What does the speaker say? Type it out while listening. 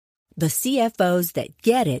The CFOs that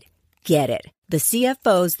get it, get it. The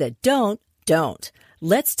CFOs that don't, don't.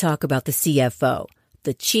 Let's talk about the CFO,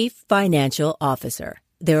 the Chief Financial Officer.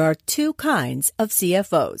 There are two kinds of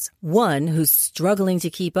CFOs. One who's struggling to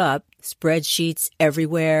keep up, spreadsheets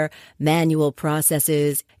everywhere, manual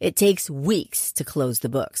processes. It takes weeks to close the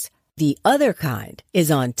books. The other kind is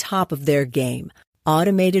on top of their game.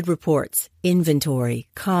 Automated reports, inventory,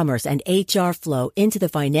 commerce, and HR flow into the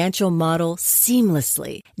financial model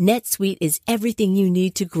seamlessly. NetSuite is everything you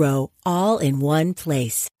need to grow, all in one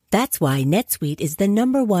place. That's why NetSuite is the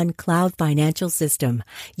 #1 cloud financial system,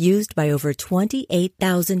 used by over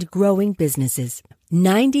 28,000 growing businesses.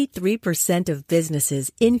 93% of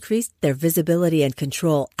businesses increased their visibility and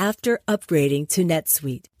control after upgrading to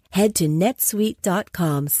NetSuite. Head to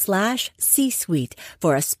netsuite.com/C-Suite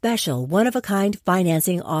for a special one-of-a-kind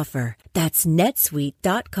financing offer. That's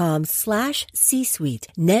netsuite.com/C-Suite.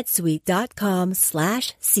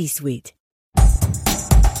 netsuite.com/C-Suite.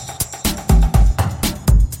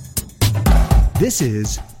 This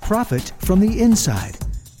is Profit from the Inside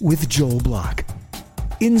with Joel Block.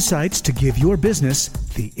 Insights to give your business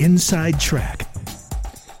the inside track.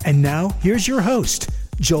 And now, here's your host,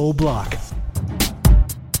 Joel Block.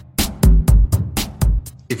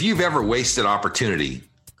 If you've ever wasted opportunity,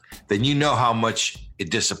 then you know how much it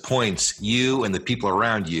disappoints you and the people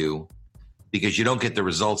around you because you don't get the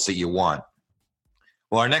results that you want.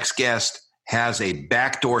 Well, our next guest has a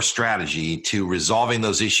backdoor strategy to resolving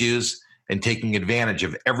those issues and taking advantage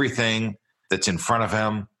of everything that's in front of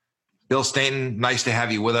him. Bill Stainton, nice to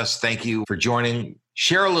have you with us. Thank you for joining.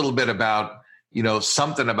 Share a little bit about,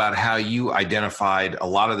 something about how you identified a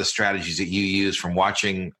lot of the strategies that you use from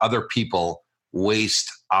watching other people waste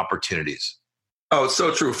opportunities. Oh, it's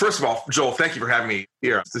so true. First of all, Joel, thank you for having me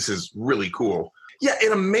here. This is really cool. Yeah,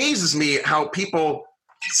 it amazes me how people,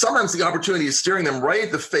 sometimes the opportunity is staring them right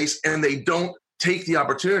at the face and they don't take the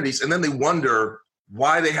opportunities, and then they wonder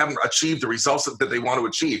why they haven't achieved the results that they want to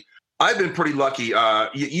achieve. I've been pretty lucky.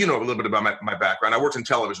 You know a little bit about my background. I worked in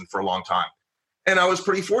television for a long time, and I was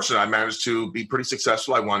pretty fortunate. I managed to be pretty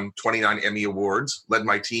successful. I won 29 Emmy Awards, led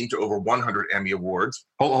my team to over 100 Emmy Awards.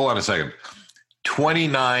 Hold on a second.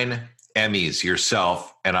 29 Emmys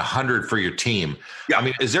yourself and 100 for your team. Yeah. I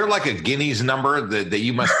mean, is there like a Guinness number that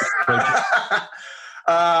you must be approaching?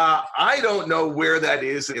 I don't know where that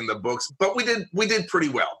is in the books, but we did pretty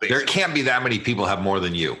well. Basically. There can't be that many people have more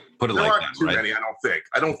than you. Put it there like aren't that, too right? many, I don't think.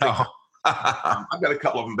 I've got a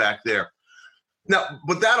couple of them back there. Now,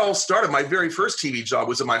 but that all started, my very first TV job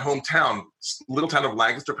was in my hometown, little town of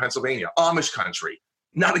Lancaster, Pennsylvania, Amish country.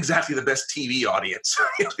 Not exactly the best TV audience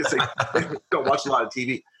because they don't watch a lot of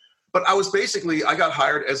TV. But I got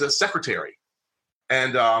hired as a secretary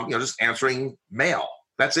and, just answering mail.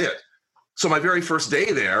 That's it. So my very first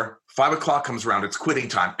day there, 5 o'clock comes around. It's quitting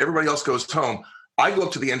time. Everybody else goes home. I go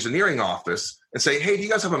up to the engineering office and say, hey, do you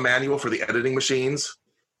guys have a manual for the editing machines?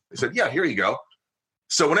 They said, yeah, here you go.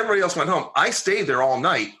 So when everybody else went home, I stayed there all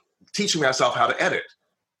night teaching myself how to edit.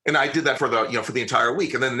 And I did that for the entire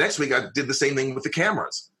week. And then the next week, I did the same thing with the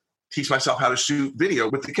cameras. Teach myself how to shoot video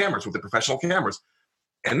with the cameras, with the professional cameras.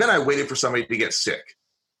 And then I waited for somebody to get sick.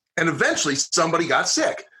 And eventually, somebody got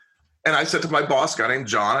sick. And I said to my boss, a guy named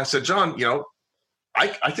John, I said, John,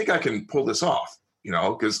 I think I can pull this off,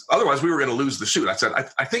 because otherwise we were going to lose the shoot. I said,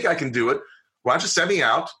 I think I can do it. Why don't you send me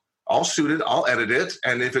out? I'll shoot it. I'll edit it.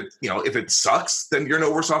 And if it sucks, then you're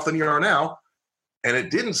no worse off than you are now. And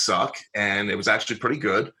it didn't suck, and it was actually pretty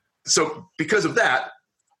good. So because of that,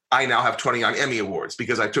 I now have 29 Emmy Awards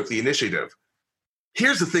because I took the initiative.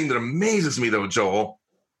 Here's the thing that amazes me, though, Joel.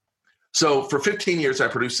 So for 15 years, I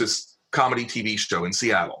produced this comedy TV show in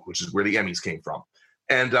Seattle, which is where the Emmys came from.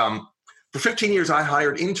 And for 15 years, I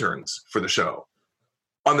hired interns for the show.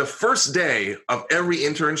 On the first day of every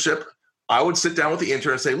internship, I would sit down with the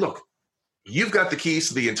intern and say, look, you've got the keys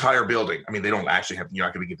to the entire building. I mean, they don't actually have, you're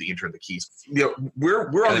not going to give the intern the keys. We're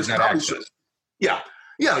on this comedy show.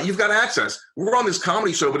 Yeah, you've got access. We're on this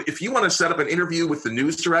comedy show, but if you want to set up an interview with the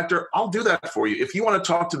news director, I'll do that for you. If you want to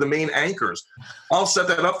talk to the main anchors, I'll set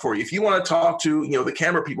that up for you. If you want to talk to, the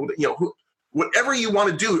camera people, whatever you want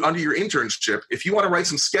to do under your internship, if you want to write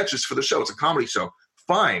some sketches for the show, it's a comedy show,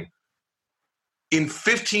 fine. In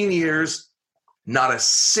 15 years, not a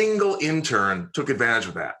single intern took advantage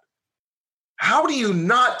of that. How do you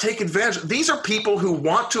not take advantage? These are people who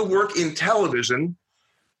want to work in television,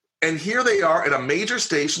 and here they are at a major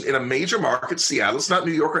station in a major market, Seattle. It's not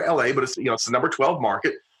New York or LA, but it's the number 12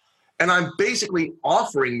 market. And I'm basically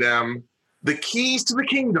offering them the keys to the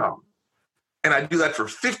kingdom. And I do that for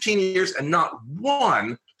 15 years, and not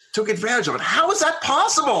one took advantage of it. How is that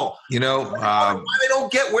possible? Why they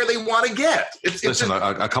don't get where they want to get? Listen,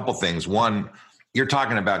 a couple things. One, you're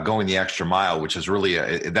talking about going the extra mile, which is really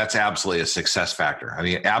that's absolutely a success factor. I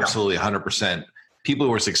mean, absolutely 100%. People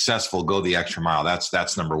who are successful go the extra mile.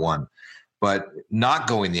 That's number one. But not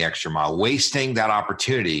going the extra mile, wasting that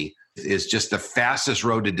opportunity is just the fastest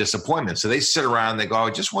road to disappointment. So they sit around and they go, I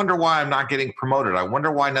just wonder why I'm not getting promoted. I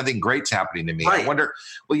wonder why nothing great's happening to me. Right. I wonder,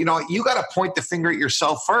 well, you got to point the finger at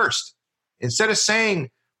yourself first. Instead of saying,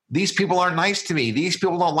 these people aren't nice to me. These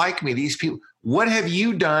people don't like me. These people, what have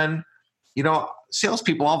you done?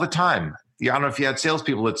 Salespeople all the time. I don't know if you had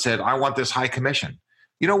salespeople that said, I want this high commission.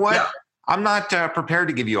 You know what? Yeah. I'm not prepared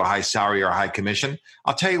to give you a high salary or a high commission.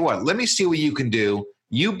 I'll tell you what, let me see what you can do.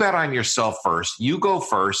 You bet on yourself first. You go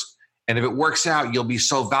first. And if it works out, you'll be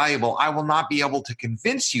so valuable. I will not be able to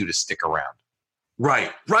convince you to stick around.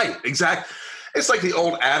 Right, exactly. It's like the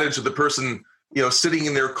old adage of the person, sitting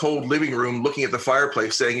in their cold living room, looking at the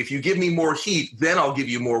fireplace saying, if you give me more heat, then I'll give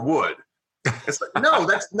you more wood. It's like, no,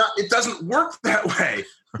 that's not, it doesn't work that way.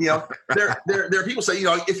 There are people say,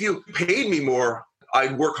 if you paid me more,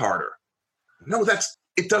 I'd work harder. No,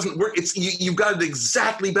 it doesn't work. You've got it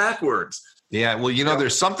exactly backwards. Yeah, well,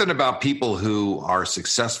 there's something about people who are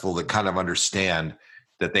successful that kind of understand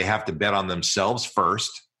that they have to bet on themselves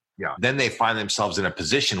first. Yeah. Then they find themselves in a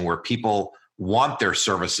position where people want their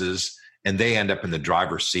services and they end up in the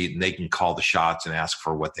driver's seat and they can call the shots and ask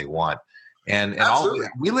for what they want. And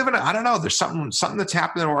we live in I don't know, there's something that's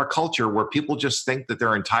happening in our culture where people just think that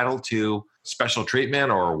they're entitled to special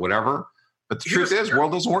treatment or whatever. But the truth is, the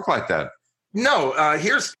world doesn't work like that. No,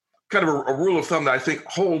 here's kind of a rule of thumb that I think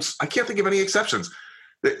holds. I can't think of any exceptions.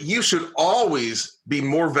 That you should always be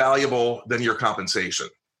more valuable than your compensation.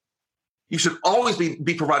 You should always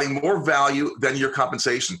be providing more value than your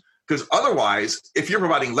compensation. Because otherwise, if you're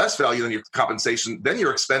providing less value than your compensation, then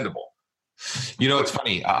you're expendable. It's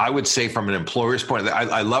funny. I would say from an employer's point,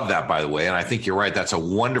 I love that, by the way. And I think you're right. That's a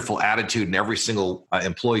wonderful attitude. And every single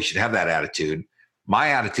employee should have that attitude. My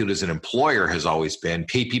attitude as an employer has always been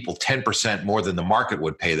pay people 10% more than the market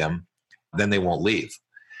would pay them, then they won't leave.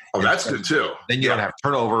 Oh, that's good too. Then you don't have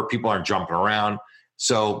turnover. People aren't jumping around.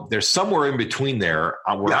 So there's somewhere in between there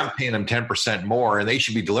where I'm paying them 10% more and they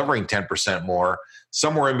should be delivering 10% more.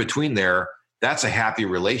 Somewhere in between there, that's a happy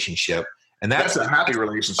relationship. And that's a happy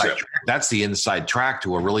relationship. That's the inside track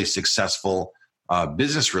to a really successful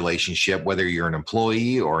business relationship, whether you're an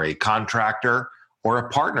employee or a contractor or a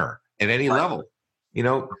partner at any level.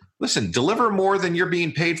 Listen, deliver more than you're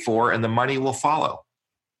being paid for and the money will follow.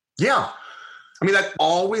 Yeah. I mean, that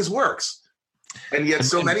always works. And yet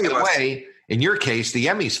so many of us. In your case, the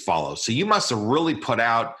Emmys follow. So you must have really put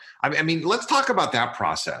out, I mean, let's talk about that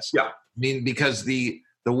process. Yeah. I mean, because the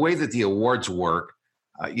way that the awards work,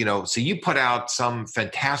 so you put out some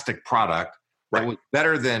fantastic product that was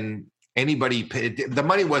better than anybody. The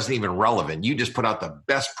money wasn't even relevant. You just put out the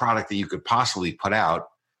best product that you could possibly put out.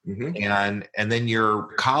 Mm-hmm. And then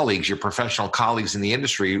your colleagues, your professional colleagues in the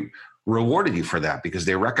industry rewarded you for that because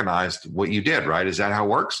they recognized what you did, right? Is that how it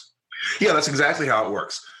works? Yeah, that's exactly how it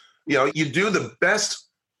works. You do the best.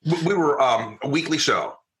 We were a weekly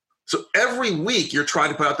show. So every week you're trying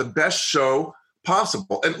to put out the best show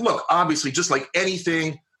possible. And look, obviously, just like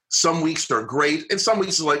anything, some weeks are great. And some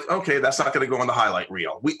weeks are like, okay, that's not going to go on the highlight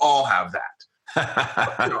reel. We all have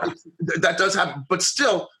that. That does happen. But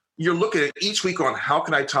still, you're looking at each week on how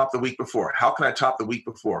can I top the week before? How can I top the week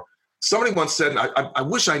before? Somebody once said, and I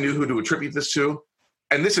wish I knew who to attribute this to.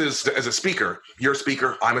 And this is as a speaker. You're a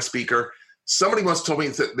speaker. I'm a speaker. Somebody once told me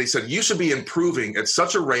that they said, you should be improving at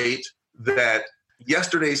such a rate that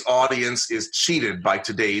yesterday's audience is cheated by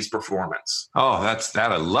today's performance. Oh,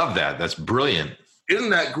 I love that. That's brilliant. Isn't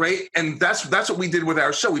that great? And that's what we did with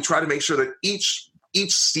our show. We try to make sure that each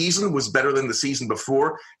season was better than the season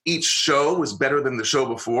before. Each show was better than the show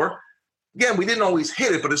before. Again, we didn't always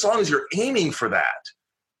hit it, but as long as you're aiming for that,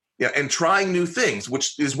 and trying new things,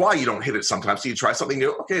 which is why you don't hit it sometimes. So you try something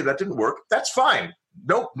new. Okay, that didn't work. That's fine.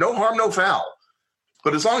 No harm, no foul.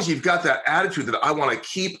 But as long as you've got that attitude that I want to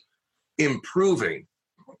keep improving,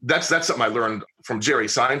 that's something I learned from Jerry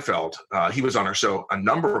Seinfeld. He was on our show a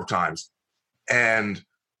number of times, and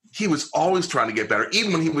he was always trying to get better.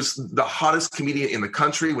 Even when he was the hottest comedian in the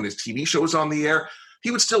country, when his TV show was on the air,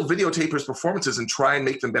 he would still videotape his performances and try and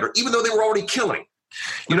make them better, even though they were already killing.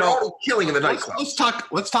 Already killing in the nightclub.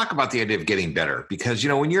 Let's talk about the idea of getting better, because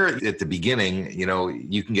when you're at the beginning,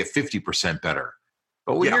 you can get 50% better.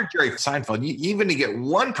 But when you're Jerry Seinfeld, even to get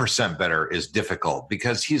 1% better is difficult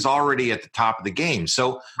because he's already at the top of the game.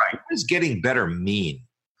 So what does getting better mean?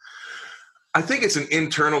 I think it's an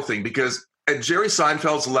internal thing because at Jerry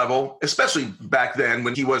Seinfeld's level, especially back then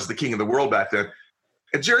when he was the king of the world back then,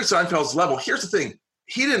 at Jerry Seinfeld's level, here's the thing.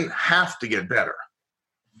 He didn't have to get better.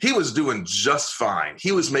 He was doing just fine.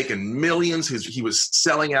 He was making millions. He was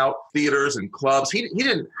selling out theaters and clubs. He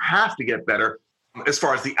didn't have to get better as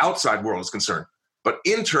far as the outside world is concerned. But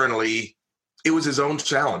internally, it was his own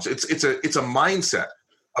challenge. It's a mindset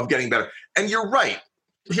of getting better. And you're right.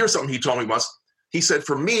 Here's something he told me once. He said,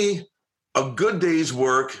 for me, a good day's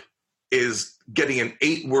work is getting an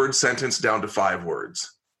 8-word sentence down to 5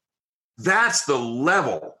 words. That's the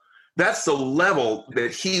level. That's the level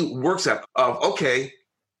that he works at of, okay,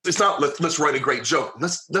 it's not let's write a great joke.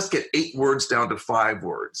 Let's get 8 words down to 5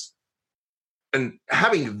 words. And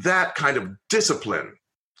having that kind of discipline,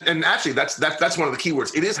 and actually that's one of the key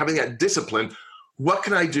words. It is having that discipline. What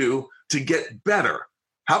can I do to get better?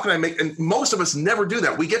 How can I and most of us never do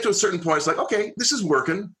that. We get to a certain point, it's like, okay, this is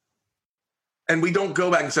working. And we don't go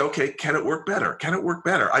back and say, okay, can it work better? Can it work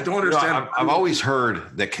better? I don't understand. I've always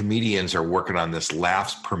heard that comedians are working on this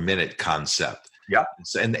laughs per minute concept. Yeah.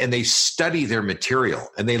 And they study their material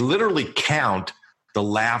and they literally count the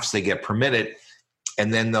laughs they get per minute.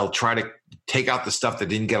 And then they'll try to take out the stuff that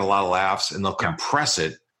didn't get a lot of laughs and they'll compress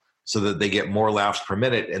it so that they get more laughs per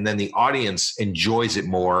minute. And then the audience enjoys it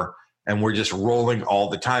more. And we're just rolling all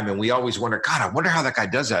the time. And we always wonder, God, I wonder how that guy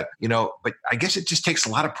does that. But I guess it just takes a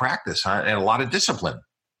lot of practice, huh? And a lot of discipline.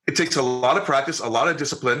 It takes a lot of practice, a lot of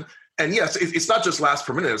discipline. And yes, it's not just laughs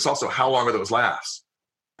per minute. It's also how long are those laughs?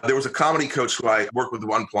 There was a comedy coach who I worked with at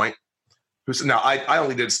one point who said, now I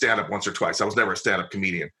only did stand-up once or twice. I was never a stand-up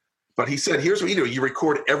comedian. But he said, here's what you do. You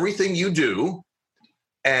record everything you do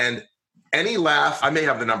and any laugh, I may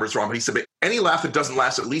have the numbers wrong, but he said, but any laugh that doesn't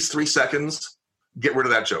last at least 3 seconds, get rid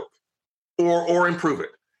of that joke. Or improve it.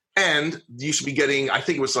 And you should be getting, I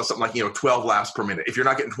think it was something like, 12 laughs per minute. If you're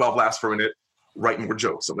not getting 12 laughs per minute, write more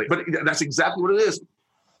jokes. But that's exactly what it is.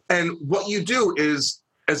 And what you do is,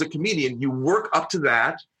 as a comedian, you work up to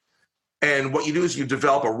that. And what you do is you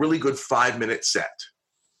develop a really good 5-minute set.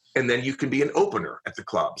 And then you can be an opener at the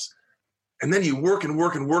clubs. And then you work and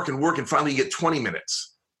work and work and work. And finally you get 20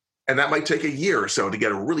 minutes. And that might take a year or so to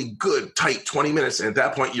get a really good, tight 20 minutes. And at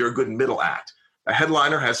that point, you're a good middle act. A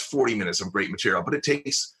headliner has 40 minutes of great material, but it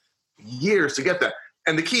takes years to get that.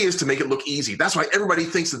 And the key is to make it look easy. That's why everybody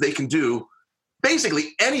thinks that they can do,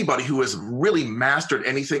 basically anybody who has really mastered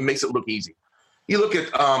anything makes it look easy. You look at,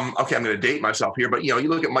 okay, I'm going to date myself here, but you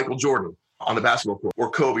look at Michael Jordan on the basketball court or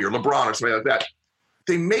Kobe or LeBron or somebody like that.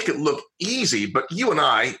 They make it look easy, but you and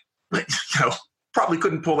I, probably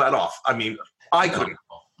couldn't pull that off. I mean, I couldn't.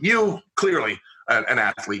 You clearly an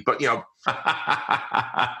athlete, but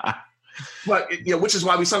But which is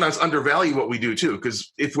why we sometimes undervalue what we do too.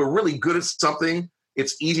 Because if we're really good at something,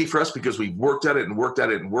 it's easy for us because we've worked at it and worked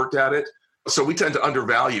at it and worked at it. So we tend to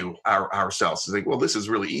undervalue ourselves and think, well, this is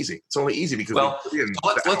really easy. It's only easy because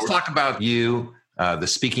let's talk about you, the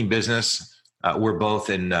speaking business. We're both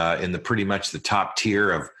in the pretty much the top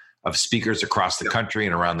tier of speakers across the country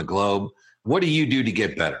and around the globe. What do you do to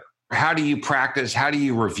get better? How do you practice? How do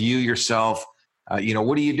you review yourself?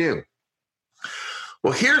 What do you do?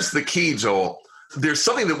 Well, here's the key, Joel. There's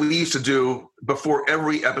something that we used to do before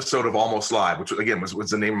every episode of Almost Live, which again was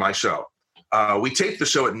the name of my show. We taped the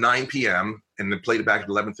show at 9 p.m. and then played it back at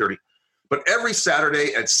 11:30. But every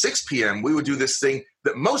Saturday at 6 p.m., we would do this thing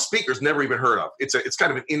that most speakers never even heard of. It's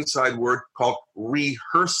kind of an inside word called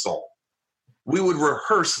rehearsal. We would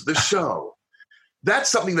rehearse the show.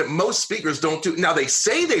 That's something that most speakers don't do. Now, they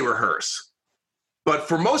say they rehearse. But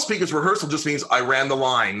for most speakers, rehearsal just means I ran the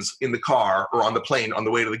lines in the car or on the plane on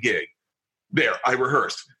the way to the gig. There, I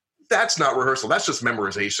rehearsed. That's not rehearsal. That's just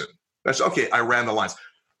memorization. That's, okay, I ran the lines.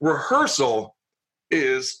 Rehearsal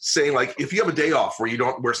is saying, like, if you have a day off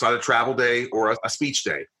where it's not a travel day or a speech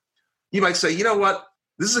day, you might say, you know what?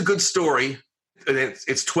 This is a good story. And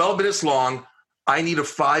it's 12 minutes long. I need a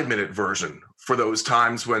 5-minute version for those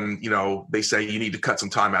times when, they say you need to cut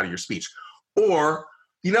some time out of your speech. Or,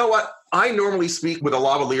 you know what? I normally speak with a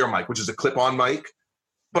lavalier mic, which is a clip-on mic.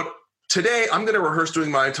 But today, I'm going to rehearse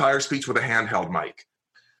doing my entire speech with a handheld mic.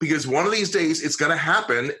 Because one of these days, it's going to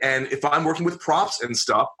happen. And if I'm working with props and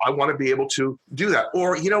stuff, I want to be able to do that.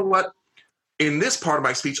 Or, you know what? In this part of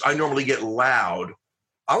my speech, I normally get loud.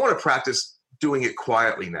 I want to practice doing it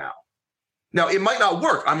quietly now. Now, it might not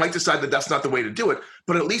work. I might decide that that's not the way to do it,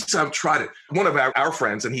 but at least I've tried it. One of our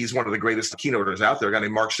friends, and he's one of the greatest keynoters out there, a guy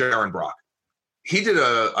named Mark Sharonbrock. He did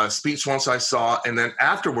a speech once I saw, and then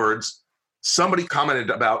afterwards, somebody commented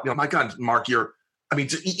about, my God, Mark,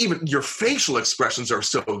 even your facial expressions are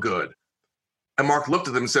so good. And Mark looked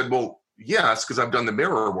at them and said, well, yeah, it's because I've done the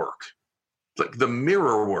mirror work. Like the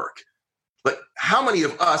mirror work. Like, how many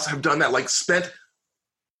of us have done that? Like, spent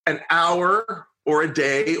an hour or a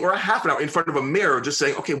day or a half an hour in front of a mirror just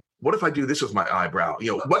saying, okay, what if I do this with my eyebrow?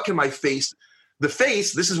 What can my face, the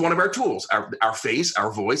face, this is one of our tools, our face,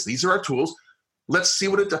 our voice, these are our tools. Let's see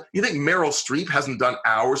what it does. You think Meryl Streep hasn't done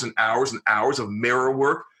hours and hours and hours of mirror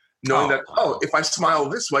work, knowing that, if I smile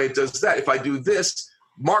this way, it does that. If I do this,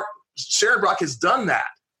 Sharon Brock has done that.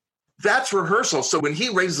 That's rehearsal. So when he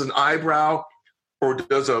raises an eyebrow or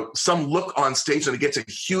does some look on stage and it gets a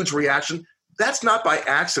huge reaction, that's not by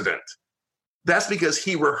accident. That's because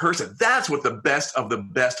he rehearsed it. That's what the best of the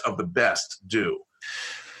best of the best do.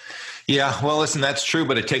 Yeah, well, listen, that's true,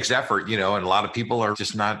 but it takes effort, and a lot of people are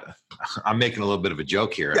just not. I'm making a little bit of a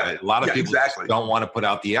joke here. Yeah, a lot of people don't want to put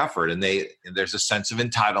out the effort, and there's a sense of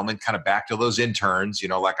entitlement, kind of back to those interns,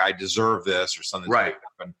 like I deserve this or something. Right.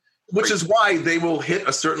 Which is why they will hit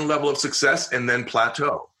a certain level of success and then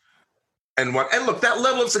plateau. And look, that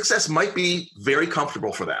level of success might be very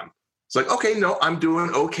comfortable for them. It's like, okay, no, I'm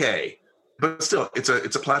doing okay, but still, it's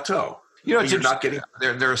a plateau. You're not getting.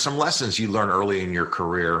 There are some lessons you learn early in your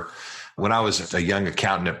career. When I was a young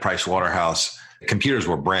accountant at Price Waterhouse, computers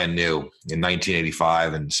were brand new in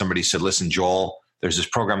 1985, and somebody said, "Listen, Joel, there's this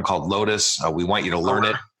program called Lotus. We want you to learn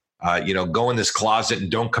it. Go in this closet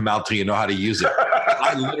and don't come out till you know how to use it."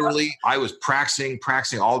 I was practicing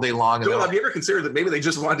all day long. Joel, have you ever considered that maybe they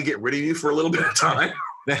just wanted to get rid of you for a little bit of time?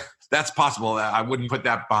 That's possible. I wouldn't put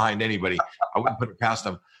that behind anybody. I wouldn't put it past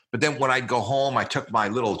them. But then when I'd go home, I took my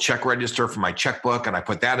little check register from my checkbook and I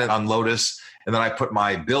put that on Lotus. And then I put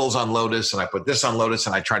my bills on Lotus and I put this on Lotus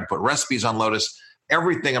and I tried to put recipes on Lotus.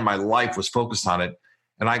 Everything in my life was focused on it.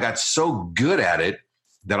 And I got so good at it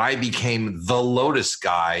that I became the Lotus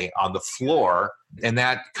guy on the floor. And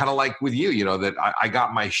that kind of like with you, that I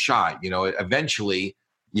got my shot. Eventually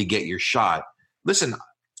you get your shot. Listen,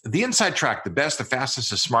 the inside track, the best, the fastest,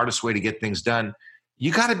 the smartest way to get things done,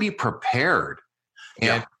 you got to be prepared.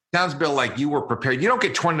 And it sounds, Bill, like you were prepared. You don't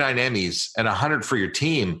get 29 Emmys and 100 for your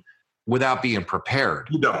team without being prepared.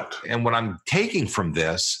 You don't. And what I'm taking from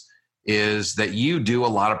this is that you do a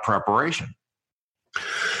lot of preparation.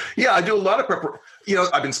 Yeah, I do a lot of preparation.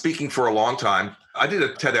 I've been speaking for a long time. I did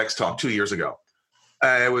a TEDx talk 2 years ago.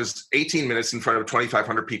 It was 18 minutes in front of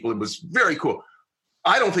 2,500 people. It was very cool.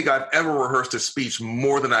 I don't think I've ever rehearsed a speech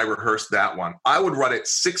more than I rehearsed that one. I would run it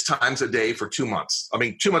 6 times a day for 2 months.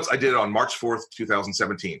 2 months. I did it on March 4th,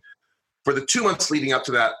 2017. For the 2 months leading up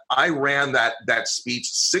to that, I ran that speech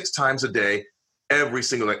 6 times a day, every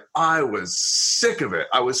single day. I was sick of it.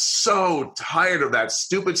 I was so tired of that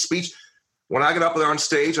stupid speech. When I got up there on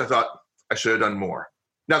stage, I thought I should have done more.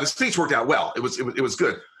 Now, the speech worked out well. It was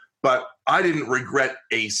good. But I didn't regret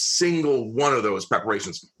a single one of those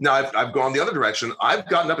preparations. Now, I've gone the other direction. I've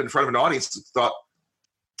gotten up in front of an audience and thought,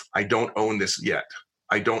 I don't own this yet.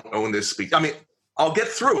 I don't own this speech. I'll get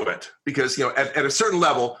through it because, at a certain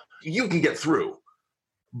level, you can get through.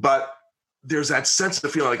 But there's that sense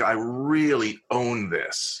of feeling like I really own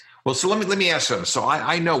this. Well, so let me ask something. So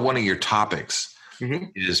I know one of your topics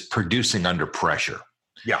is producing under pressure.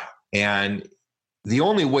 Yeah. And the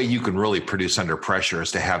only way you can really produce under pressure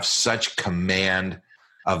is to have such command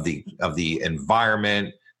of the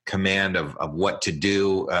environment, command of what to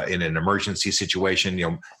do in an emergency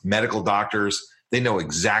situation. Medical doctors, they know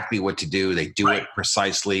exactly what to do. They do it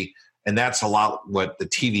precisely. And that's a lot what the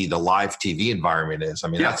live TV environment is.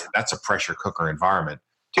 That's a pressure cooker environment.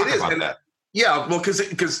 Talk about that. Yeah, well,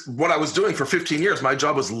 because what I was doing for 15 years, my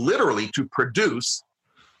job was literally to produce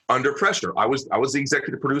under pressure. I was the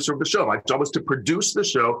executive producer of the show. My job was to produce the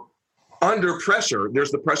show under pressure.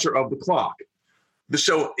 There's the pressure of the clock. The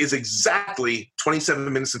show is exactly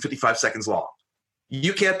 27 minutes and 55 seconds long.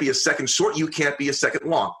 You can't be a second short. You can't be a second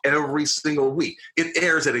long every single week. It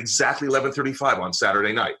airs at exactly 11:35 on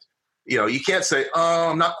Saturday night. You can't say, oh,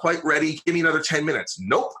 I'm not quite ready. Give me another 10 minutes.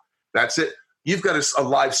 Nope. That's it. You've got a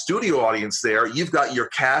live studio audience there. You've got your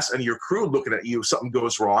cast and your crew looking at you if something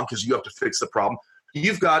goes wrong because you have to fix the problem.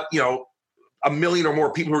 You've got, 1 million or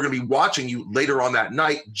more people who are going to be watching you later on that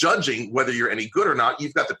night, judging whether you're any good or not.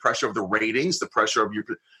 You've got the pressure of the ratings, the pressure of your.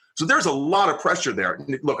 So there's a lot of pressure there.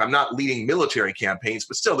 Look, I'm not leading military campaigns,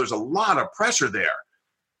 but still there's a lot of pressure there.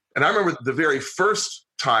 And I remember the very first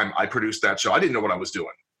time I produced that show, I didn't know what I was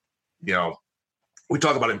doing. We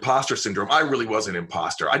talk about imposter syndrome. I really was an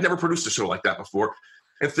imposter. I'd never produced a show like that before.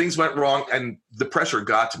 And things went wrong and the pressure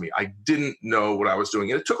got to me. I didn't know what I was doing.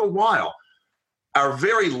 And it took a while. Our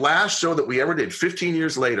very last show that we ever did, 15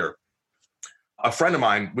 years later, a friend of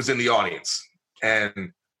mine was in the audience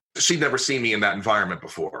and she'd never seen me in that environment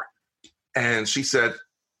before. And she said,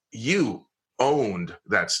 you owned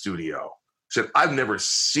that studio. She said, I've never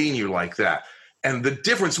seen you like that. And the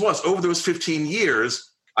difference was over those 15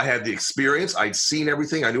 years, I had the experience. I'd seen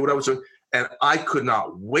everything. I knew what I was doing. And I could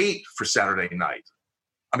not wait for Saturday night.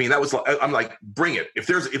 I mean, I'm like, bring it. If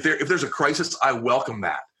there's a crisis, I welcome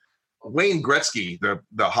that. Wayne Gretzky,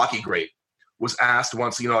 the hockey great, was asked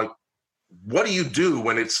once, like, what do you do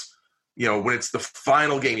when it's the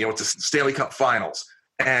final game, it's the Stanley Cup Finals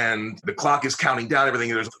and the clock is counting down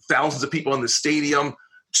everything. And there's thousands of people in the stadium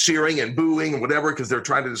cheering and booing and whatever, because they're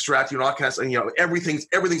trying to distract you and all kinds of,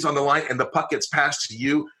 everything's on the line and the puck gets passed to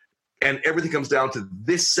you and everything comes down to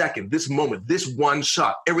this second, this moment, this one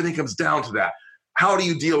shot. Everything comes down to that. How do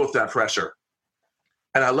you deal with that pressure?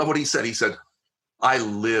 And I love what he said. He said, I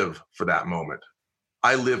live for that moment.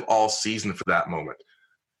 I live all season for that moment.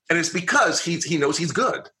 And it's because he knows he's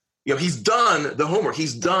good. He's done the homework.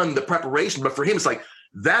 He's done the preparation. But for him, it's like,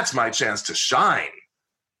 that's my chance to shine.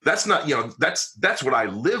 That's not, that's what I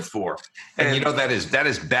live for. And that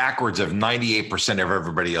is backwards of 98% of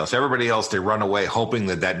everybody else. Everybody else, they run away hoping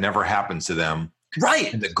that never happens to them.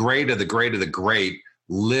 Right. And the great of the great of the great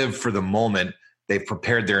live for the moment. They've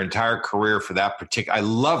prepared their entire career for that particular. I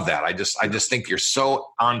love that. I just think you're so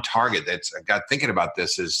on target. Thinking about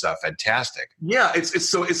this is fantastic. Yeah,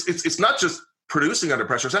 it's not just producing under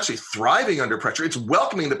pressure. It's actually thriving under pressure. It's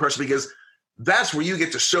welcoming the pressure, because that's where you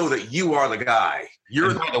get to show that you are the guy.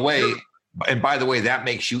 By the way, that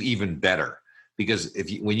makes you even better, because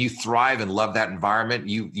when you thrive and love that environment,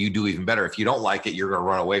 you do even better. If you don't like it, you're going to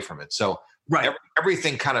run away from it. So. Right.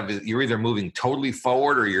 Everything kind of, you're either moving totally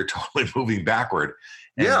forward or you're totally moving backward.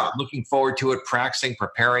 And looking forward to it, practicing,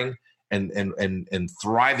 preparing, and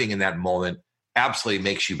thriving in that moment absolutely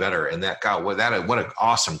makes you better. And what an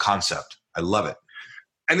awesome concept. I love it.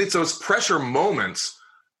 And it's those pressure moments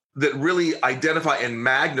that really identify and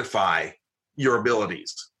magnify your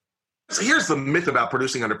abilities. So here's the myth about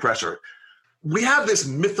producing under pressure. We have this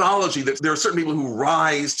mythology that there are certain people who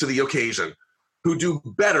rise to the occasion, who do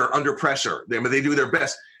better under pressure. They do their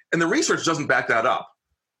best. And the research doesn't back that up.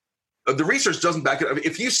 The research doesn't back it up.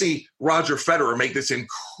 If you see Roger Federer make this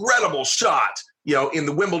incredible shot, in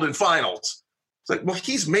the Wimbledon finals, it's like, well,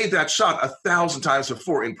 he's made that shot 1,000 times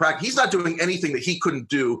before in practice. He's not doing anything that he couldn't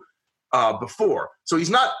do before. So he's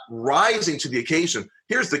not rising to the occasion.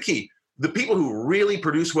 Here's the key. The people who really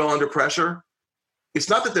produce well under pressure, it's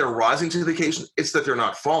not that they're rising to the occasion, it's that they're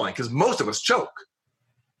not falling, because most of us choke.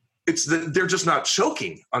 It's that they're just not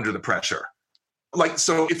choking under the pressure. Like,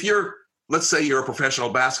 so if let's say you're a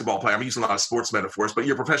professional basketball player, I'm using a lot of sports metaphors, but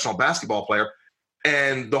you're a professional basketball player,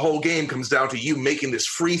 and the whole game comes down to you making this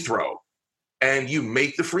free throw, and you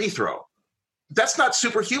make the free throw. That's not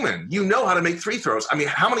superhuman. You know how to make free throws. I mean,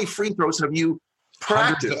 how many free throws have you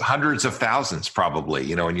practiced? Hundreds of thousands,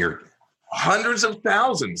 probably, and you're hundreds of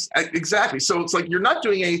thousands. Exactly. So it's like, you're not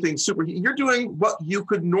doing anything you're doing what you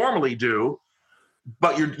could normally do,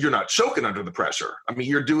 but you're not choking under the pressure. I mean,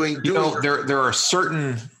 you're doing. There are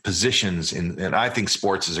certain positions and I think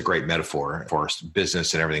sports is a great metaphor for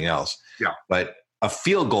business and everything else. Yeah. But a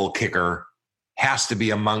field goal kicker has to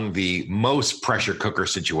be among the most pressure cooker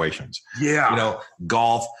situations. Yeah.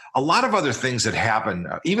 Golf, a lot of other things that happen,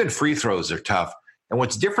 even free throws are tough. And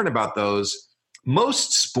what's different about those,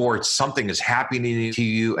 most sports, something is happening to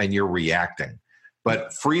you and you're reacting.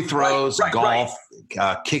 But free throws, golf,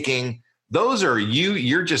 kicking, those are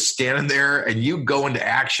you're just standing there and you go into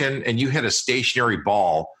action and you hit a stationary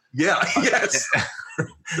ball. Yeah, yes.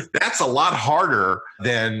 That's a lot harder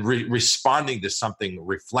than responding to something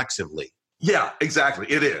reflexively. Yeah, exactly.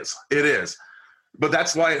 It is. But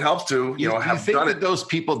that's why it helps to, have think done that it. Those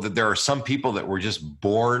people, that there are some people that were just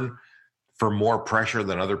born for more pressure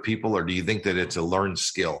than other people, or do you think that it's a learned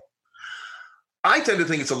skill? I tend to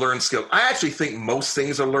think it's a learned skill. I actually think most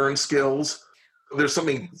things are learned skills. There's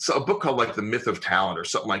a book called like The Myth of Talent or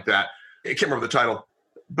something like that. I can't remember the title,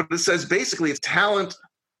 but it says basically talent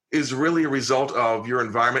is really a result of your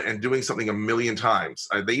environment and doing something a million times.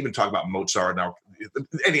 They even talk about Mozart now.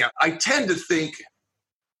 Anyhow, I tend to think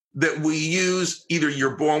that we use either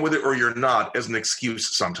you're born with it or you're not as an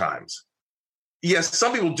excuse sometimes. Yes,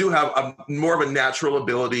 some people do have more of a natural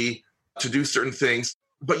ability to do certain things,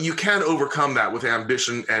 but you can overcome that with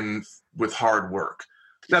ambition and with hard work.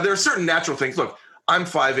 Now, there are certain natural things. Look, I'm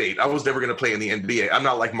 5'8". I was never going to play in the NBA. I'm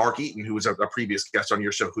not like Mark Eaton, who was a previous guest on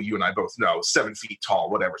your show, who you and I both know, 7 feet tall,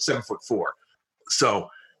 whatever, 7'4". So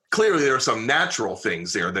clearly there are some natural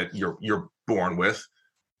things there that you're born with.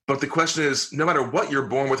 But the question is, no matter what you're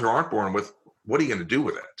born with or aren't born with, what are you going to do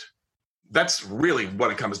with it? That's really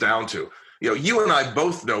what it comes down to. You and I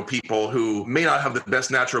both know people who may not have the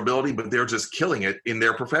best natural ability, but they're just killing it in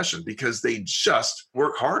their profession because they just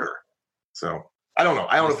work harder. So I don't know.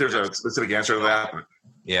 I don't know if there's a specific answer to that. But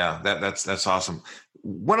Yeah, that's awesome.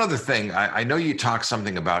 One other thing, I know you talked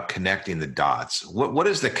something about connecting the dots. What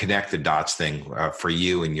is the connect the dots thing for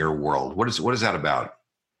you in your world? What is that about?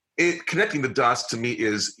 Connecting the dots to me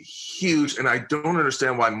is huge, and I don't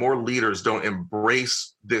understand why more leaders don't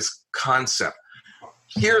embrace this concept.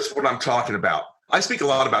 Here's what I'm talking about. I speak a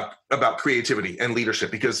lot about creativity and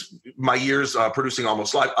leadership because my years producing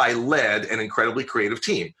Almost Live, I led an incredibly creative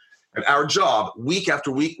team. And our job, week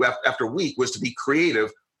after week after week, was to be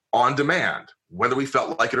creative on demand, whether we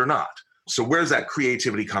felt like it or not. So where does that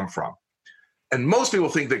creativity come from? And most people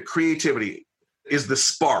think that creativity is the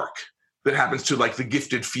spark that happens to like the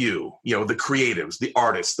gifted few, the creatives, the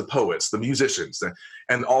artists, the poets, the musicians.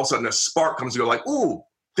 And all of a sudden a spark comes and go like, ooh,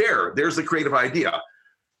 there's the creative idea.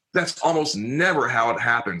 That's almost never how it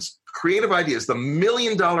happens. Creative ideas, the $1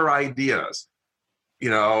 million ideas,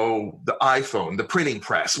 the iPhone, the printing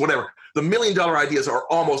press, whatever. The $1 million ideas are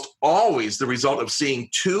almost always the result of seeing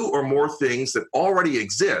two or more things that already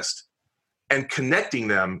exist and connecting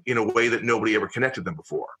them in a way that nobody ever connected them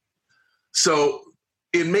before. So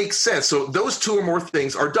it makes sense. So those two or more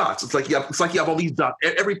things are dots. It's like you have all these dots.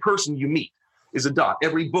 Every person you meet is a dot.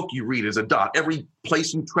 Every book you read is a dot. Every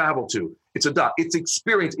place you travel to, it's a dot. It's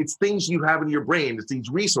experience. It's things you have in your brain. It's these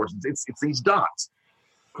resources. It's these dots.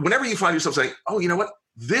 Whenever you find yourself saying, oh, you know what?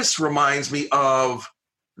 This reminds me of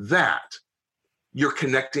that. You're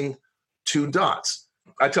connecting two dots.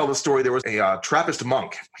 I tell the story. There was a Trappist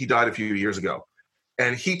monk. He died a few years ago.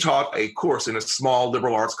 And he taught a course in a small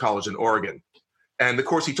liberal arts college in Oregon. And the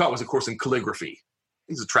course he taught was a course in calligraphy.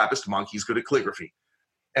 He's a Trappist monk. He's good at calligraphy.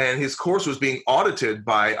 And his course was being audited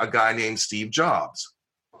by a guy named Steve Jobs,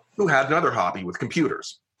 who had another hobby with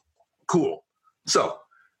computers. Cool. So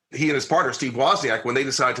he and his partner, Steve Wozniak, when they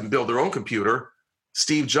decided to build their own computer,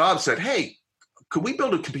 Steve Jobs said, hey, could we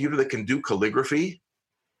build a computer that can do calligraphy?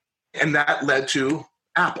 And that led to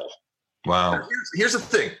Apple. Wow. Now, here's the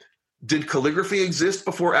thing. Did calligraphy exist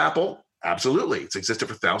before Apple? Absolutely. It's existed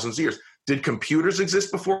for thousands of years. Did computers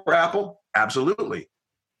exist before Apple? Absolutely.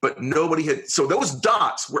 But nobody had. So those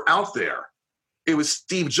dots were out there. It was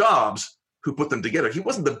Steve Jobs who put them together. He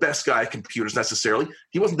wasn't the best guy at computers necessarily.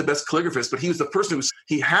 He wasn't the best calligraphist, but he was the person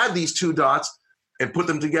he had these two dots and put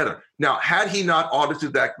them together. Now, had he not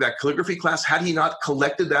audited that calligraphy class, had he not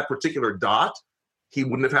collected that particular dot, he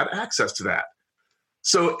wouldn't have had access to that.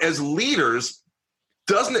 So as leaders,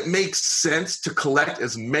 doesn't it make sense to collect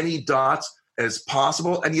as many dots as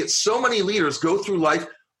possible? And yet so many leaders go through life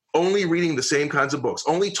only reading the same kinds of books,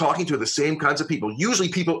 only talking to the same kinds of people, usually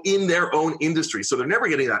people in their own industry. So they're never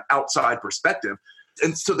getting that outside perspective.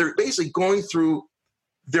 And so they're basically going through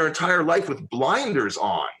their entire life with blinders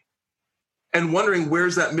on and wondering,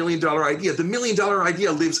 where's that $1 million idea? The $1 million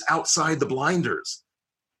idea lives outside the blinders.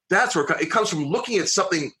 That's where it comes from, looking at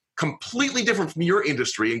something completely different from your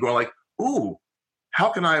industry and going like, ooh,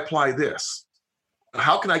 how can I apply this?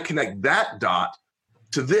 How can I connect that dot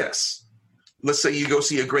to this? Let's say you go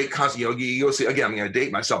see a great concert. You go see, again, I'm going to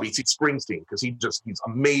date myself. You see Springsteen because he's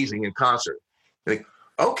amazing in concert. You think,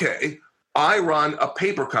 okay, I run a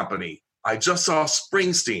paper company. I just saw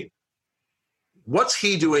Springsteen. What's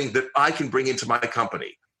he doing that I can bring into my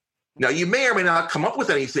company? Now, you may or may not come up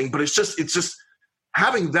with anything, but it's just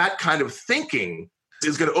having that kind of thinking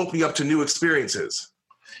is going to open you up to new experiences.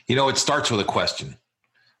 It starts with a question.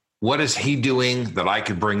 What is he doing that I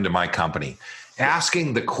could bring to my company?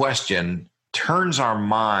 Asking the question turns our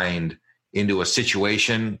mind into a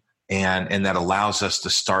situation and that allows us to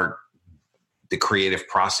start the creative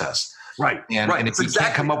process. Right. And if you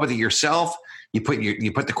can't come up with it yourself, you put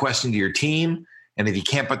the question to your team. And if you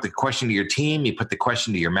can't put the question to your team, you put the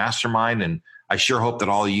question to your mastermind. And I sure hope that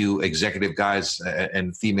all you executive guys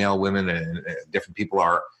and female women and different people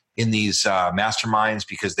are in these masterminds,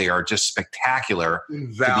 because they are just spectacular.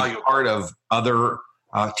 Valuable. To be part of other,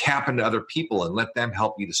 tap into other people and let them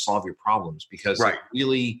help you to solve your problems, because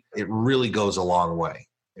it really goes a long way.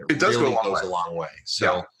 It does really go a long way.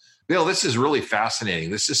 So, yeah. Bill, this is really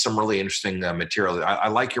fascinating. This is some really interesting material. I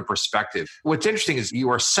like your perspective. What's interesting is you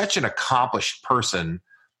are such an accomplished person,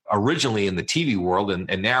 originally in the TV world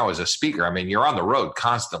and now as a speaker. I mean, you're on the road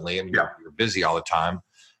constantly. I mean, you're busy all the time,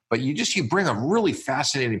 but you bring a really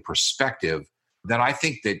fascinating perspective that I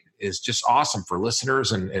think that is just awesome for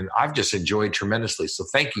listeners. And I've just enjoyed tremendously. So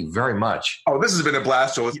thank you very much. Oh, this has been a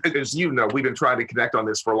blast, Joel. As you know, we've been trying to connect on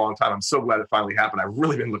this for a long time. I'm so glad it finally happened. I've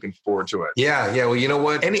really been looking forward to it. Yeah. Well, you know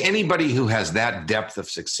what? Anybody who has that depth of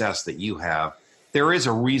success that you have, there is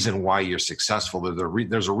a reason why you're successful.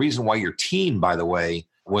 There's a reason why your team, by the way,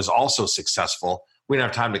 was also successful. We don't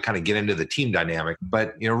have time to kind of get into the team dynamic,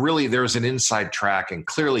 but really there's an inside track, and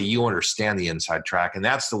clearly you understand the inside track. And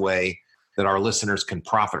that's the way that our listeners can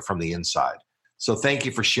profit from the inside. So thank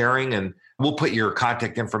you for sharing, and we'll put your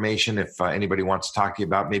contact information if anybody wants to talk to you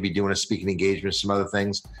about maybe doing a speaking engagement, some other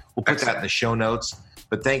things. We'll put that in the show notes.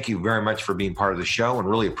 But thank you very much for being part of the show, and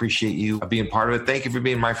really appreciate you being part of it. Thank you for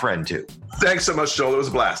being my friend too. Thanks so much, Joel. It was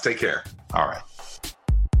a blast. Take care. All right.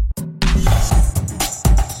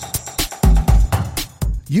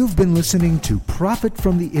 You've been listening to Profit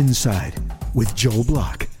from the Inside with Joel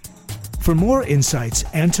Block. For more insights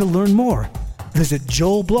and to learn more, visit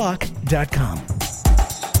joelblock.com.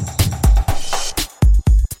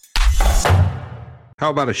 How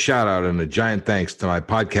about a shout out and a giant thanks to my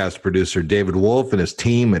podcast producer, David Wolf, and his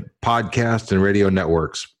team at Podcast and Radio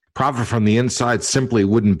Networks. Profit from the Inside simply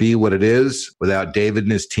wouldn't be what it is without David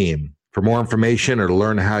and his team. For more information or to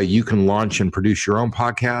learn how you can launch and produce your own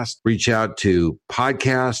podcast, reach out to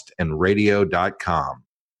podcastandradio.com.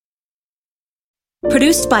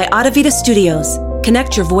 Produced by Audavita Studios.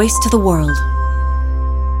 Connect your voice to the world.